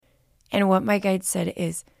And what my guide said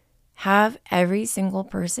is have every single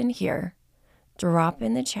person here drop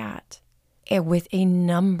in the chat with a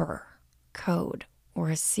number code or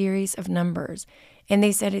a series of numbers. And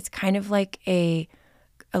they said it's kind of like a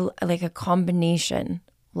combination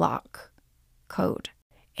lock code.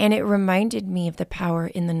 And it reminded me of the power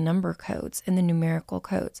in the number codes and the numerical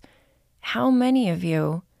codes. How many of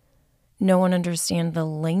you know and understand the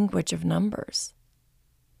language of numbers?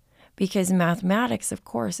 Because mathematics, of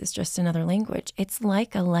course, is just another language. It's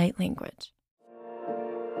like a light language.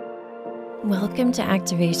 Welcome to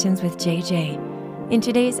Activations with JJ. In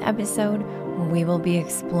today's episode, we will be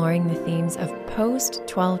exploring the themes of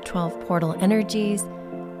post-1212 portal energies,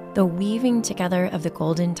 the weaving together of the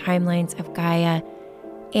golden timelines of Gaia,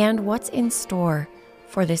 and what's in store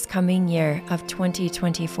for this coming year of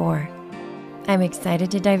 2024. I'm excited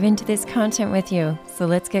to dive into this content with you, so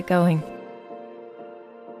let's get going.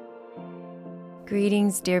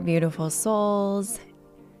 Greetings, dear beautiful souls.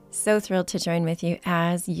 So thrilled to join with you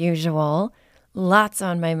as usual. Lots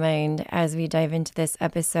on my mind as we dive into this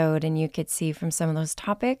episode, and you could see from some of those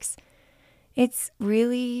topics, it's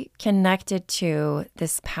really connected to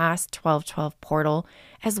this past 1212 portal,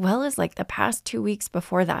 as well as like the past 2 weeks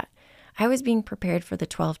before that. I was being prepared for the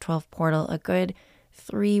 1212 portal a good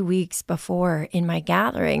 3 weeks before in my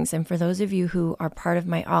gatherings. And for those of you who are part of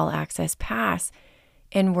my All Access Pass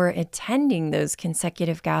and were attending those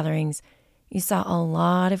consecutive gatherings, you saw a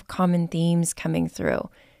lot of common themes coming through.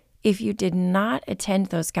 If you did not attend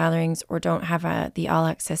those gatherings or don't have the All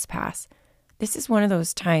Access Pass, this is one of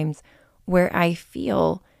those times where I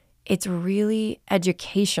feel it's really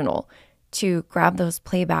educational to grab those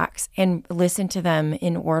playbacks and listen to them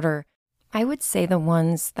in order. I would say the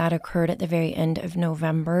ones that occurred at the very end of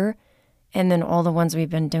November, and then all the ones we've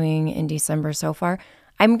been doing in December so far,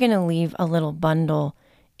 I'm going to leave a little bundle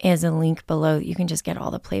as a link below. You can just get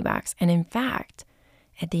all the playbacks. And in fact,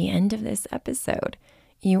 at the end of this episode,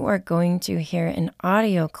 you are going to hear an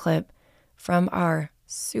audio clip from our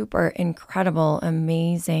super incredible,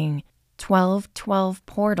 amazing 1212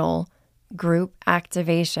 portal group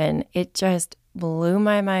activation. It just blew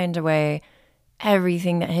my mind away,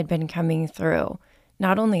 everything that had been coming through.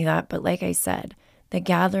 Not only that, but like I said, the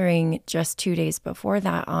gathering just 2 days before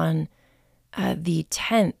that on the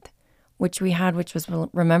 10th, which was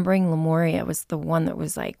Remembering Lemuria, was the one that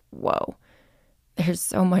was like, whoa, there's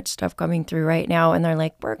so much stuff coming through right now. And they're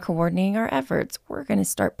like, we're coordinating our efforts. We're going to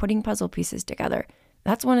start putting puzzle pieces together.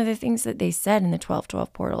 That's one of the things that they said in the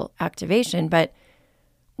 1212 portal activation. But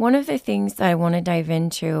one of the things that I want to dive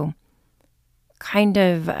into kind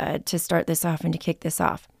of to start this off and to kick this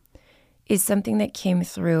off is something that came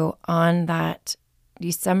through on that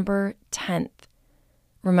December 10th,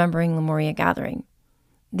 Remembering Lemuria gathering.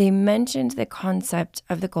 They mentioned the concept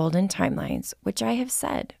of the golden timelines, which I have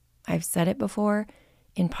said. I've said it before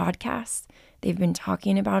in podcasts. They've been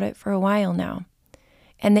talking about it for a while now.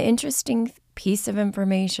 And the interesting piece of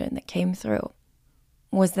information that came through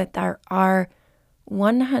was that there are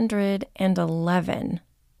 111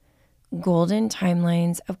 golden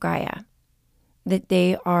timelines of Gaia that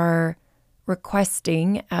they are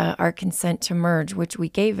requesting our consent to merge, which we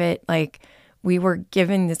gave it, like we were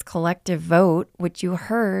given this collective vote, which you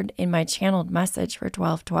heard in my channeled message for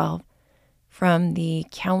 1212 from the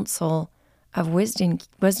Council of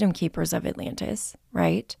Wisdom Keepers of Atlantis,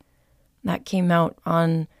 right? That came out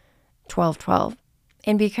on 1212.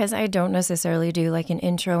 And because I don't necessarily do like an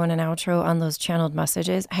intro and an outro on those channeled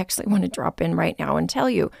messages, I actually want to drop in right now and tell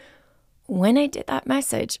you, when I did that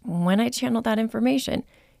message, when I channeled that information,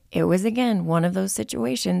 it was again one of those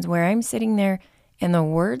situations where I'm sitting there and the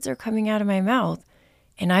words are coming out of my mouth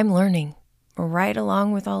and I'm learning right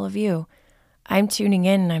along with all of you. I'm tuning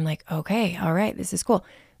in and I'm like, okay, all right, this is cool.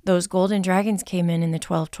 Those golden dragons came in the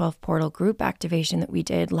 1212 portal group activation that we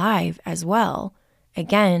did live as well.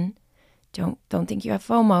 Again, don't think you have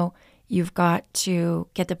FOMO. You've got to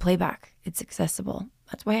get the playback. It's accessible.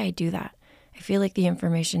 That's why I do that. I feel like the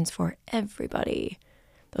information's for everybody.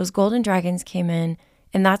 Those golden dragons came in,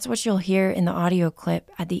 and that's what you'll hear in the audio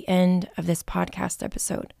clip at the end of this podcast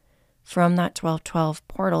episode from that 1212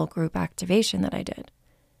 portal group activation that I did.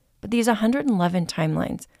 But these 111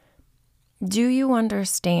 timelines, do you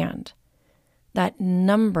understand that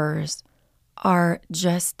numbers are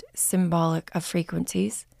just symbolic of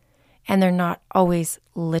frequencies and they're not always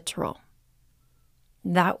literal?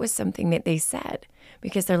 That was something that they said,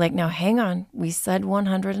 because they're like, now hang on, we said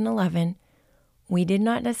 111. We did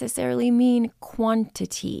not necessarily mean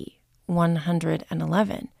quantity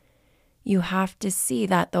 111. You have to see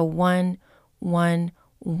that the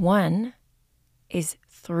 111 is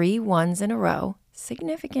 3 ones in a row,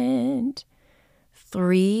 significant.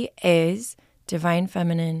 3 is divine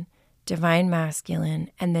feminine, divine masculine,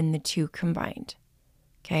 and then the 2 combined.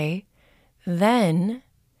 Okay? Then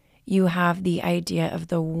you have the idea of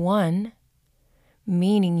the 1,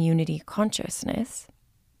 meaning unity consciousness.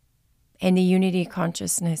 And the unity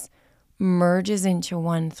consciousness merges into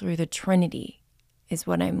 1 through the Trinity, is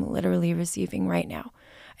what I'm literally receiving right now.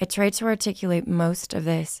 I tried to articulate most of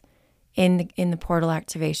this in the portal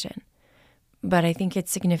activation, but I think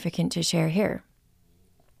it's significant to share here.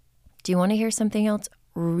 Do you want to hear something else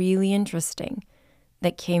really interesting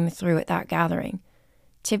that came through at that gathering?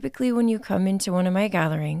 Typically, when you come into one of my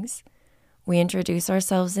gatherings, we introduce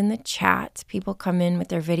ourselves in the chat. People come in with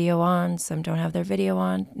their video on. Some don't have their video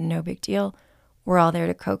on. No big deal. We're all there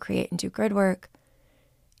to co-create and do grid work.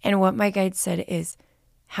 And what my guide said is,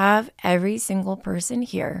 have every single person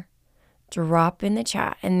here drop in the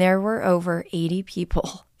chat. And there were over 80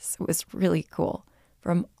 people. So it was really cool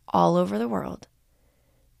from all over the world.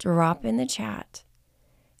 Drop in the chat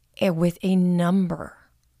with a number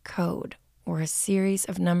code or a series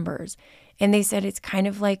of numbers. And they said it's kind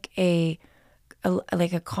of like a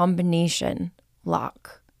combination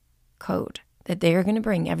lock code that they are going to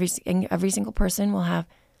bring. Every single person will have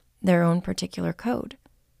their own particular code.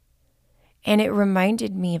 And it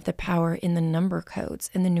reminded me of the power in the number codes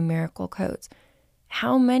and the numerical codes.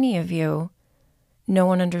 How many of you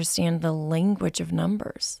know and understand the language of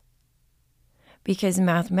numbers? Because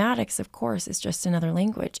mathematics, of course, is just another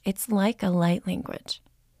language. It's like a light language.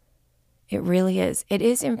 It really is. It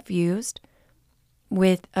is infused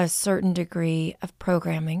with a certain degree of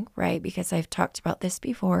programming, right? Because I've talked about this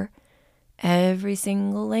before. Every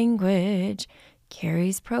single language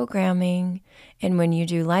carries programming. And when you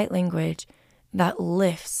do light language, that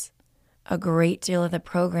lifts a great deal of the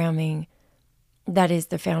programming that is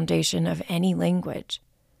the foundation of any language.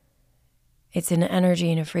 It's an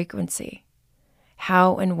energy and a frequency.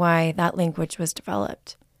 How and why that language was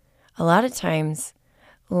developed. A lot of times,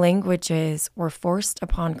 languages were forced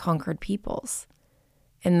upon conquered peoples.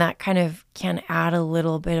 And that kind of can add a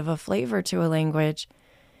little bit of a flavor to a language.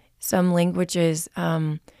 Some languages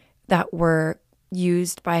that were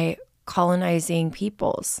used by colonizing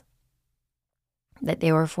peoples, that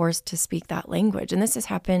they were forced to speak that language. And this has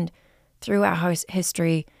happened throughout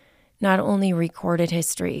history, not only recorded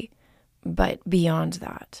history, but beyond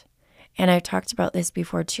that. And I've talked about this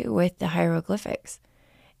before too with the hieroglyphics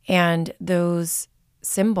and those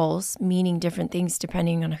symbols meaning different things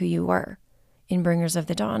depending on who you were. In Bringers of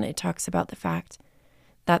the Dawn, it talks about the fact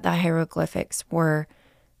that the hieroglyphics were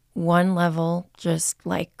one level, just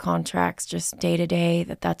like contracts, just day to day,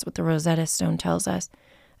 that's what the Rosetta Stone tells us.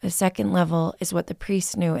 The second level is what the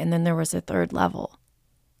priest knew, and then there was a third level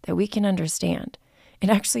that we can understand. It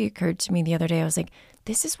actually occurred to me the other day, I was like,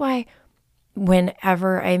 this is why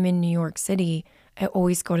whenever I'm in New York City, I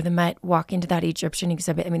always go to the Met, walk into that Egyptian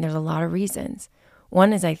exhibit. I mean, there's a lot of reasons.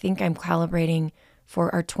 One is I think I'm calibrating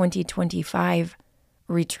for our 2025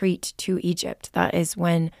 retreat to Egypt. That is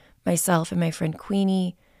when myself and my friend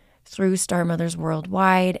Queenie, through Star Mothers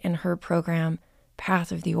Worldwide and her program,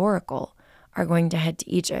 Path of the Oracle, are going to head to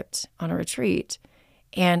Egypt on a retreat.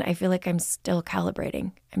 And I feel like I'm still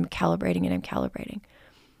calibrating. I'm calibrating.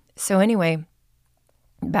 So anyway,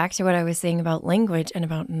 back to what I was saying about language and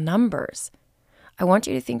about numbers. I want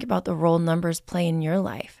you to think about the role numbers play in your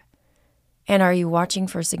life. And are you watching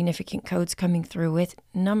for significant codes coming through with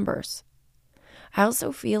numbers? I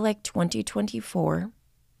also feel like 2024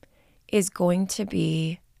 is going to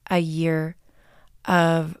be a year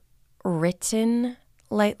of written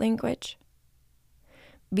light language,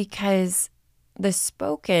 because the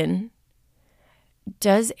spoken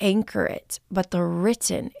does anchor it, but the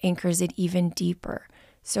written anchors it even deeper.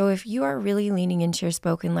 So if you are really leaning into your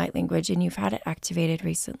spoken light language and you've had it activated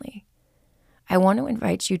recently, I want to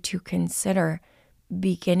invite you to consider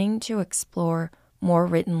beginning to explore more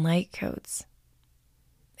written light codes.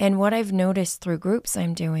 And what I've noticed through groups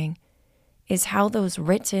I'm doing is how those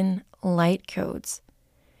written light codes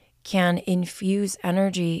can infuse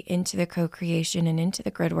energy into the co-creation and into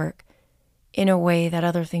the grid work in a way that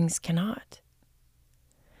other things cannot.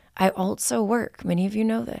 I also work, many of you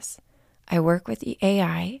know this, I work with the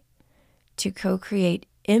AI to co-create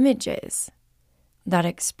images that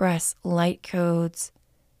express light codes,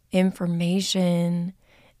 information,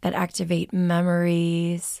 that activate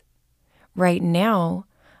memories. Right now,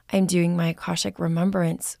 I'm doing my Akashic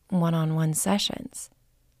Remembrance one-on-one sessions.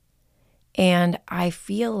 And I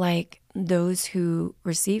feel like those who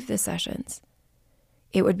receive the sessions,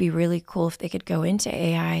 it would be really cool if they could go into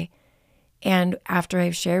AI and after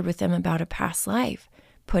I've shared with them about a past life,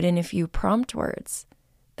 put in a few prompt words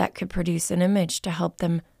that could produce an image to help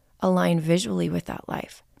them align visually with that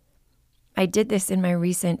life. I did this in my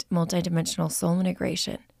recent multidimensional soul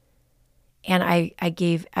integration. And I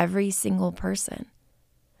gave every single person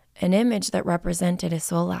an image that represented a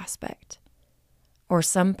soul aspect or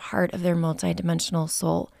some part of their multidimensional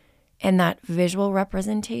soul. And that visual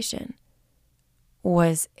representation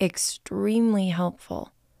was extremely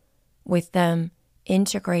helpful with them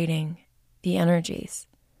integrating the energies.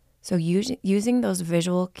 So using those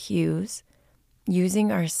visual cues,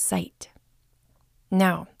 using our sight.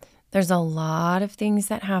 Now, there's a lot of things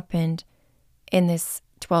that happened in this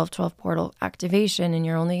 12/12 portal activation, and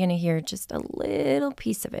you're only going to hear just a little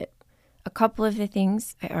piece of it. A couple of the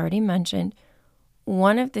things I already mentioned.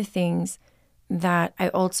 One of the things that I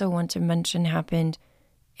also want to mention happened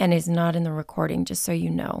and is not in the recording, just so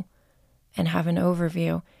you know, and have an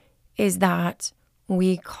overview, is that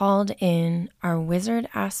we called in our wizard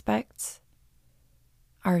aspects,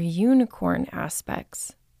 our unicorn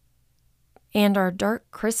aspects, and our dark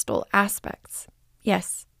crystal aspects.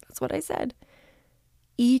 Yes, that's what I said.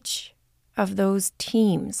 Each of those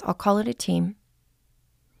teams, I'll call it a team,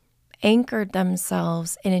 anchored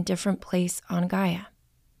themselves in a different place on Gaia.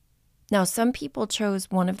 Now, some people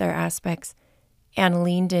chose one of their aspects and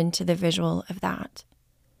leaned into the visual of that.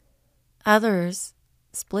 Others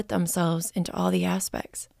split themselves into all the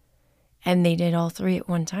aspects, and they did all three at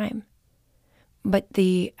one time. But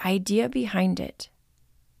the idea behind it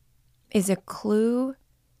is a clue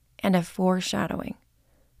and a foreshadowing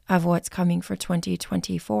of what's coming for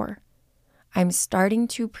 2024. I'm starting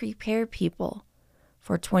to prepare people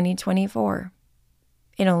for 2024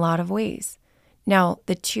 in a lot of ways. Now,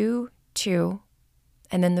 the 2, 2,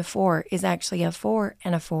 and then the 4 is actually a 4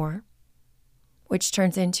 and a 4, which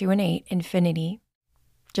turns into an 8, infinity.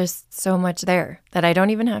 Just so much there that I don't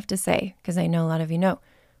even have to say, because I know a lot of you know.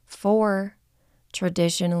 4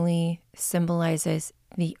 traditionally symbolizes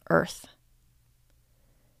the earth.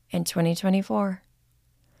 And 2024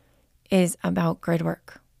 is about grid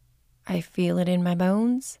work. I feel it in my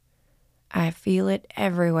bones. I feel it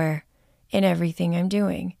everywhere in everything I'm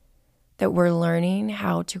doing. That we're learning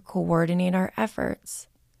how to coordinate our efforts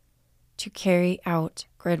to carry out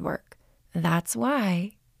grid work. That's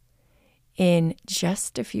why in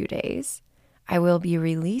just a few days, I will be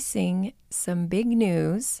releasing some big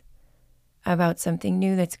news about something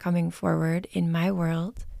new that's coming forward in my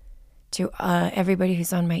world to everybody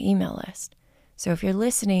who's on my email list. So if you're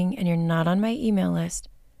listening and you're not on my email list,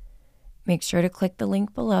 make sure to click the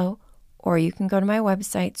link below, or you can go to my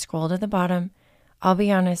website, scroll to the bottom. I'll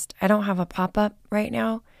be honest, I don't have a pop-up right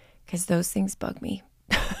now because those things bug me.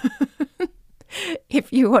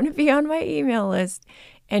 If you want to be on my email list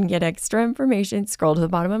and get extra information, scroll to the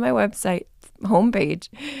bottom of my website homepage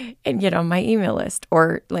and get on my email list,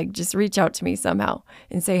 or like just reach out to me somehow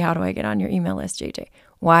and say, how do I get on your email list, JJ?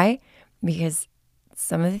 Why? Because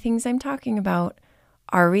some of the things I'm talking about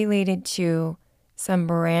are related to some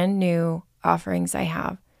brand new offerings I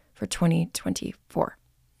have for 2024.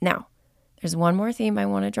 Now, there's one more theme I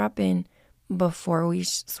want to drop in before we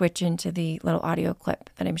switch into the little audio clip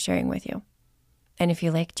that I'm sharing with you. And if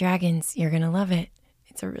you like dragons, you're going to love it.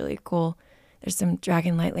 It's a really cool, there's some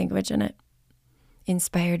dragon light language in it.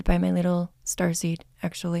 Inspired by my little starseed,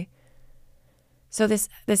 actually. So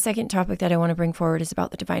the second topic that I want to bring forward is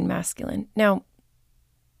about the divine masculine. Now,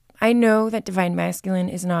 I know that divine masculine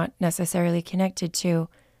is not necessarily connected to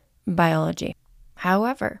biology.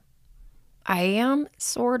 However, I am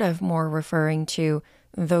sort of more referring to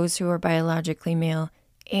those who are biologically male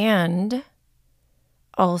and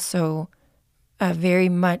also very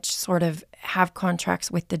much sort of have contracts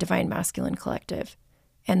with the divine masculine collective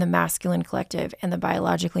and the masculine collective and the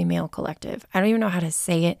biologically male collective. I don't even know how to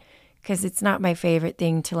say it because it's not my favorite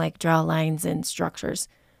thing to like draw lines and structures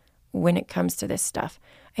when it comes to this stuff.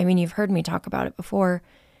 I mean, you've heard me talk about it before,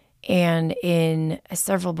 and in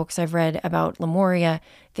several books I've read about Lemuria,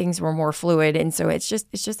 things were more fluid, and so it's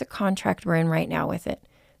just a contract we're in right now with it.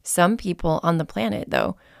 Some people on the planet,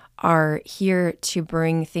 though, are here to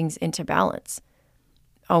bring things into balance.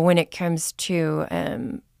 When it comes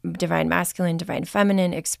to divine masculine, divine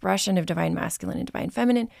feminine, expression of divine masculine and divine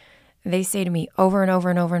feminine, they say to me over and over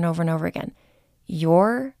and over and over and over again,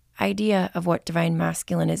 your idea of what divine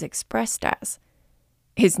masculine is expressed as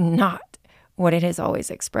is not what it has always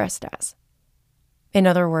expressed as. In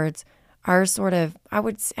other words, our sort of, I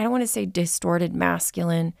don't want to say distorted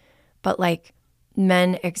masculine, but like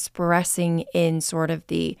men expressing in sort of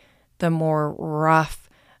the more rough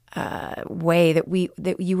way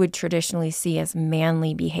that you would traditionally see as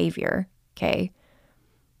manly behavior, okay?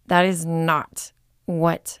 That is not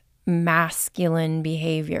what masculine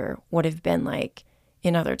behavior would have been like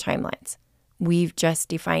in other timelines. We've just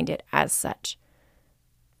defined it as such.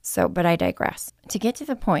 So, but I digress. To get to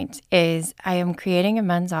the point is I am creating a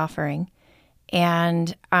men's offering,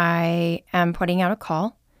 and I am putting out a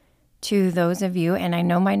call to those of you, and I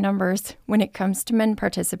know my numbers when it comes to men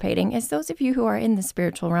participating is those of you who are in the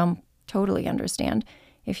spiritual realm totally understand.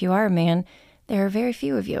 If you are a man, there are very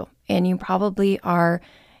few of you, and you probably are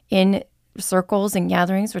in circles and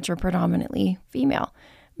gatherings which are predominantly female.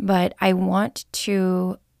 But I want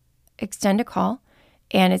to extend a call,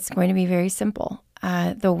 and it's going to be very simple.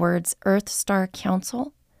 The words Earth Star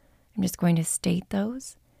Council, I'm just going to state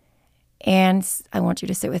those, and I want you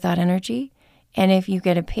to sit with that energy. And if you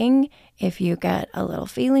get a ping, if you get a little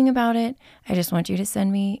feeling about it, I just want you to send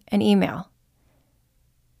me an email.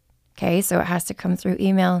 Okay, so it has to come through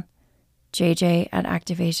email,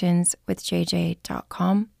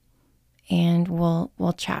 jj@activationswithjj.com, and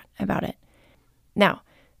we'll chat about it. Now,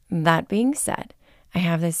 that being said, I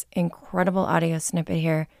have this incredible audio snippet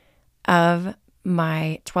here of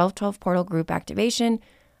my 12/12 portal group activation.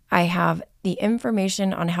 I have the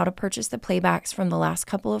information on how to purchase the playbacks from the last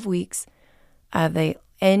couple of weeks, the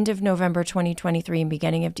end of November 2023 and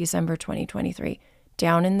beginning of December 2023,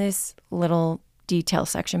 down in this little detail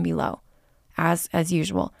section below, as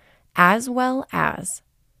usual, as well as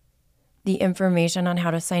the information on how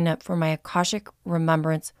to sign up for my Akashic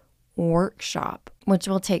Remembrance workshop, which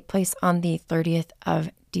will take place on the 30th of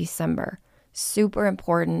December. Super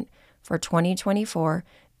important for 2024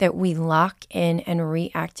 that we lock in and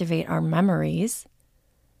reactivate our memories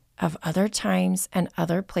of other times and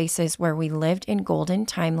other places where we lived in golden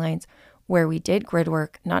timelines, where we did grid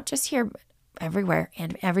work, not just here, but everywhere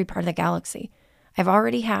and every part of the galaxy. I've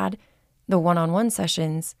already had the one-on-one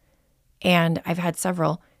sessions, and I've had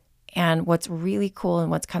several. And what's really cool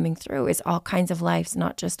and what's coming through is all kinds of lives,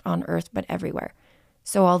 not just on Earth, but everywhere.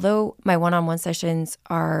 So although my one-on-one sessions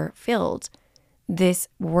are filled, this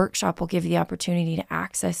workshop will give you the opportunity to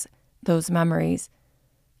access those memories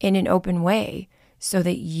in an open way so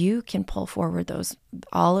that you can pull forward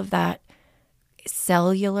all of that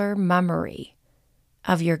cellular memory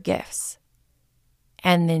of your gifts.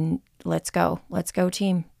 And then let's go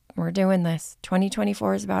team. We're doing this.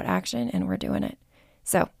 2024 is about action, and we're doing it.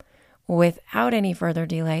 So without any further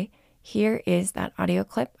delay, here is that audio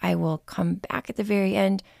clip. I will come back at the very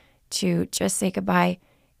end to just say goodbye,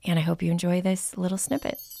 and I hope you enjoy this little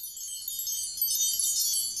snippet.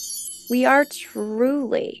 We are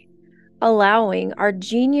truly allowing our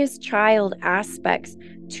genius child aspects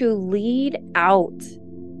to lead out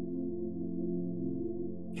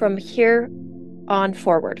from here on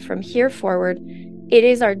forward. From here forward, it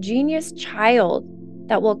is our genius child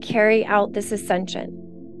that will carry out this ascension.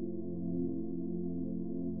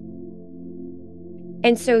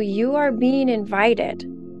 And so you are being invited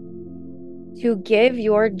to give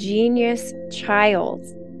your genius child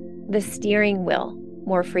the steering wheel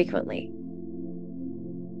more frequently.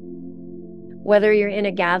 Whether you're in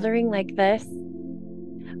a gathering like this,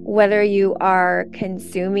 whether you are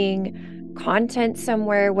consuming content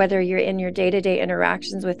somewhere, whether you're in your day-to-day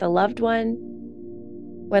interactions with a loved one,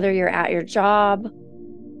 whether you're at your job,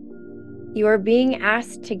 you are being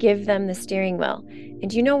asked to give them the steering wheel.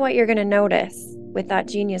 And you know what you're going to notice with that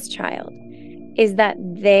genius child is that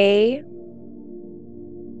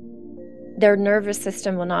their nervous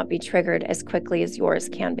system will not be triggered as quickly as yours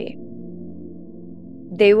can be.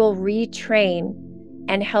 They will retrain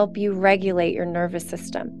and help you regulate your nervous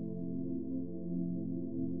system.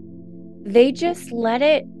 They just let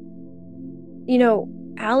it,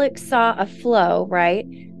 Alex saw a flow, right?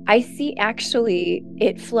 I see actually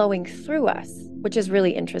it flowing through us, which is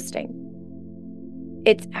really interesting.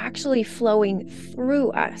 It's actually flowing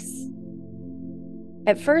through us.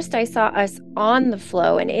 At first, I saw us on the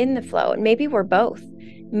flow and in the flow, and maybe we're both.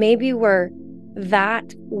 Maybe we're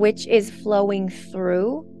that which is flowing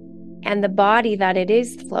through and the body that it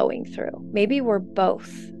is flowing through. Maybe we're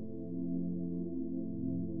both.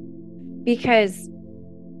 Because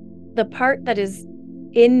the part that is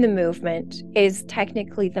in the movement is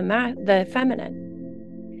technically the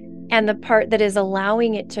feminine. And the part that is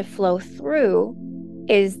allowing it to flow through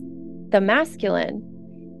is the masculine.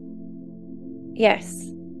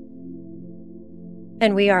 Yes.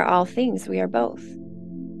 And we are all things. We are both.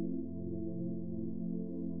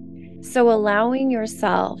 So allowing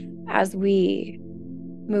yourself as we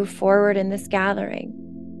move forward in this gathering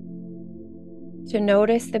to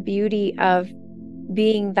notice the beauty of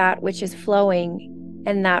being that which is flowing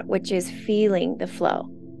and that which is feeling the flow.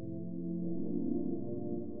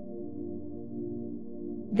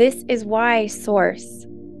 This is why Source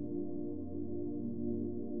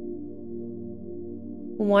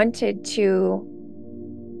wanted to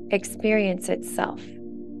experience itself.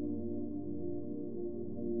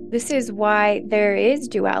 This is why there is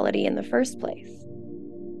duality in the first place.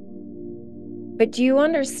 But do you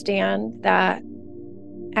understand that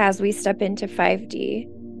as we step into 5D,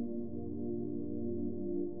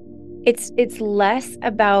 it's less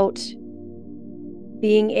about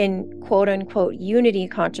being in quote unquote unity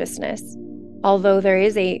consciousness, although there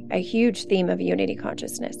is a huge theme of unity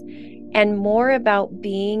consciousness, and more about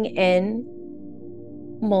being in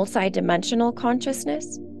multidimensional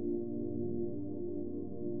consciousness.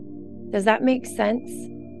 Does that make sense?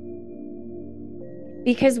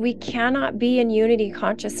 Because we cannot be in unity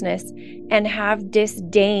consciousness and have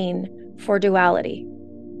disdain for duality.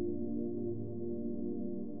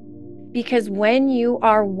 Because when you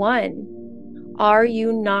are one, are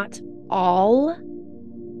you not all?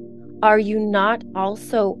 Are you not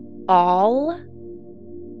also all?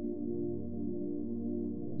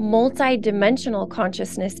 Multidimensional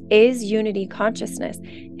consciousness is unity consciousness,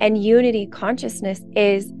 and unity consciousness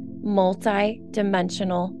is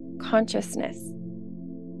multidimensional consciousness.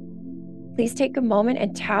 Please take a moment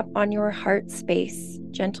and tap on your heart space.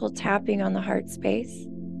 Gentle tapping on the heart space.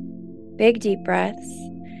 Big deep breaths.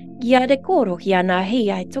 We have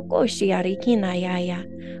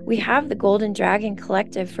the Golden Dragon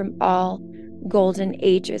Collective from all golden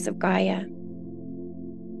ages of Gaia.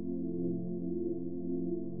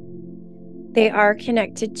 They are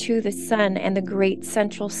connected to the sun and the great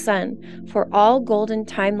central sun, for all golden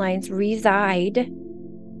timelines reside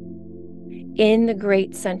in the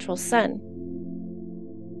great central sun.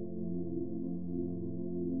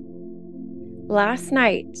 Last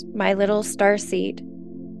night, my little starseed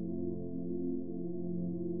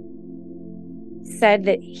said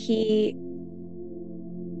that he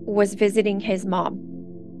was visiting his mom.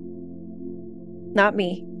 Not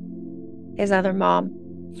me, his other mom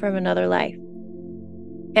from another life.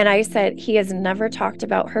 And I said, he has never talked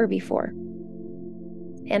about her before.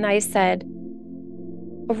 And I said,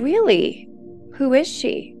 really? Who is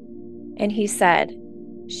she? And he said,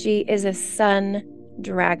 she is a sun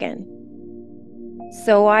dragon.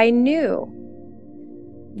 So I knew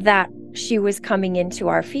that she was coming into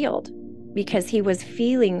our field because he was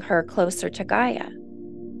feeling her closer to Gaia.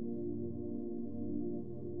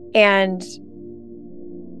 And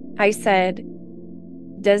I said,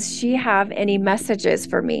 does she have any messages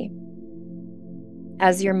for me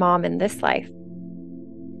as your mom in this life?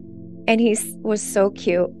 And he was so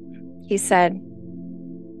cute. He said,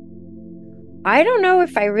 I don't know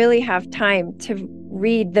if I really have time to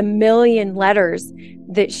read the million letters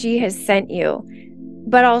that she has sent you,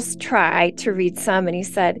 but I'll try to read some. And he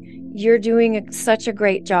said, you're doing such a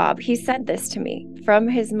great job. He said this to me from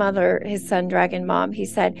his mother, his sun dragon mom. He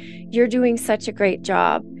said, you're doing such a great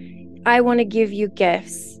job. I want to give you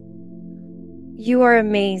gifts. You are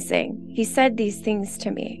amazing. He said these things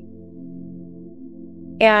to me.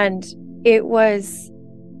 And it was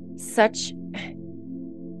such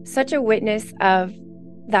a witness of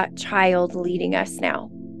that child leading us now,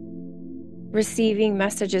 receiving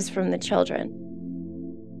messages from the children.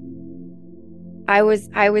 I was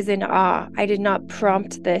in awe. I did not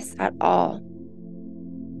prompt this at all.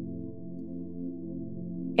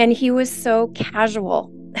 And he was so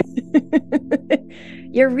casual.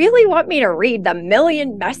 You really want me to read the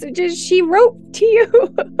million messages she wrote to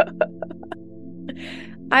you?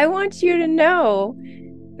 I want you to know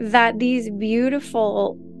that these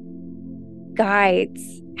beautiful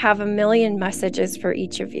guides have a million messages for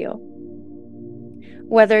each of you.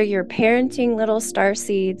 Whether you're parenting little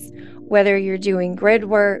starseeds, whether you're doing grid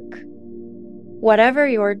work, whatever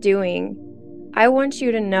you're doing, I want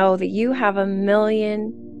you to know that you have a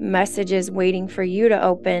million messages waiting for you to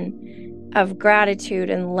open of gratitude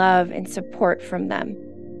and love and support from them.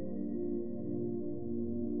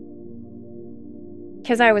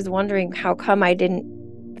 Because I was wondering how come I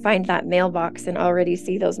didn't find that mailbox and already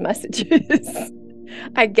see those messages.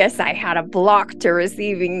 I guess I had a block to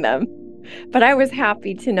receiving them, but I was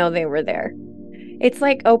happy to know they were there. It's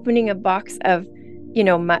like opening a box of,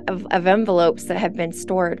 of envelopes that have been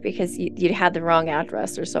stored because you had the wrong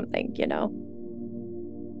address or something,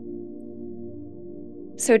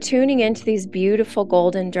 So tuning into these beautiful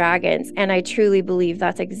golden dragons, and I truly believe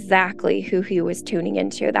that's exactly who he was tuning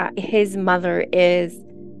into, that his mother is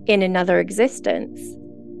in another existence,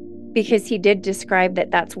 because he did describe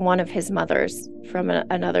that that's one of his mothers from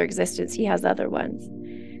another existence. He has other ones.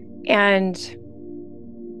 And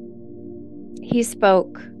he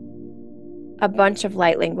spoke a bunch of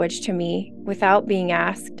light language to me without being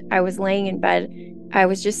asked. I was laying in bed. I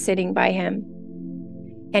was just sitting by him.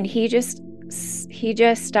 And he just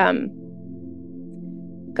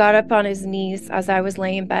got got up on his knees as I was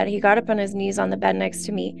laying in bed. He got up on his knees on the bed next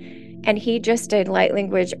to me, and he just did light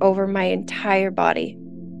language over my entire body.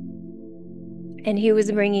 And he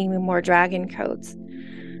was bringing me more dragon codes.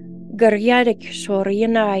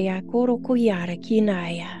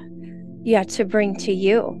 Yeah, to bring to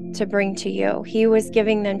you. He was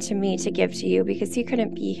giving them to me to give to you because he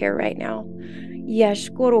couldn't be here right now. Yeah,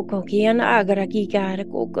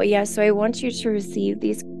 so I want you to receive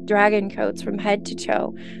these dragon codes from head to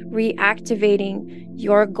toe, reactivating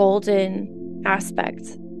your golden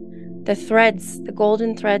aspects. The threads, the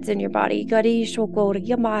golden threads in your body.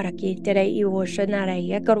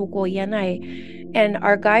 And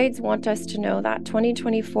our guides want us to know that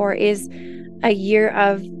 2024 is a year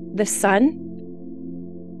of the sun,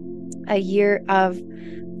 a year of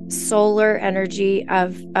solar energy,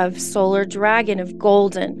 of solar dragon, of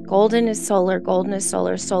golden. Golden is solar, golden is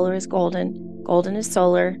solar, solar is golden, golden is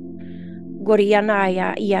solar.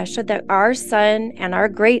 Goriyanaya, Yasha, that our sun and our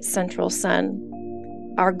great central sun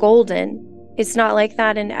are golden. It's not like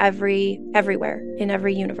that in everywhere, in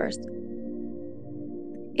every universe.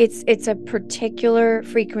 It's a particular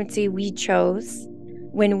frequency we chose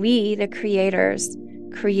when we, the creators,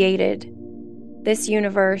 created this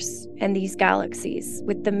universe and these galaxies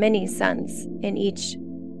with the many suns in each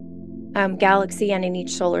galaxy and in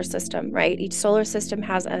each solar system, right? Each solar system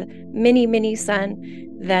has a mini sun.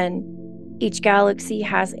 Then each galaxy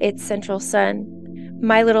has its central sun.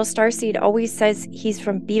 My little starseed always says he's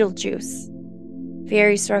from Betelgeuse.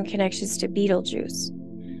 Very strong connections to Betelgeuse.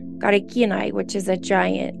 Garikinai, which is a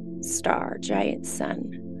giant star, giant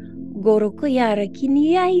sun. Gorokuyara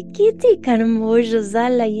kiniai kiti kanmoja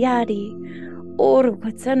zalayari.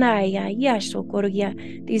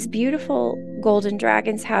 These beautiful golden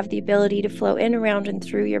dragons have the ability to flow in, around, and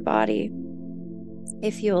through your body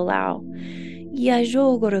if you allow.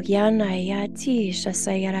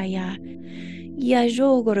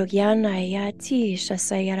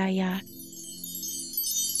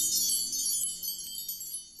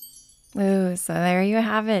 Ooh, so there you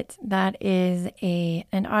have it. That is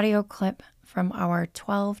an audio clip from our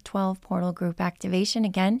 12/12 portal group activation.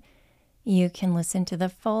 Again, you can listen to the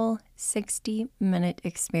full 60-minute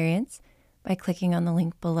experience by clicking on the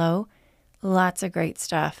link below. Lots of great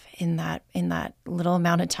stuff in that little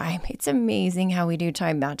amount of time. It's amazing how we do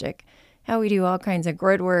time magic, how we do all kinds of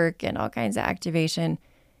grid work and all kinds of activation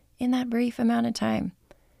in that brief amount of time.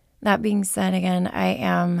 That being said, again, I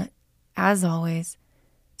am, as always,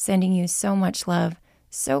 sending you so much love,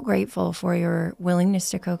 so grateful for your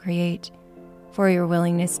willingness to co-create, for your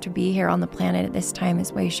willingness to be here on the planet at this time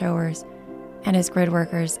as way showers and as grid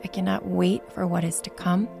workers. I cannot wait for what is to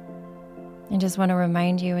come. And just want to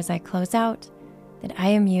remind you as I close out that I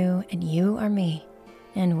am you and you are me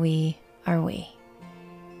and we are we.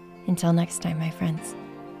 Until next time, my friends.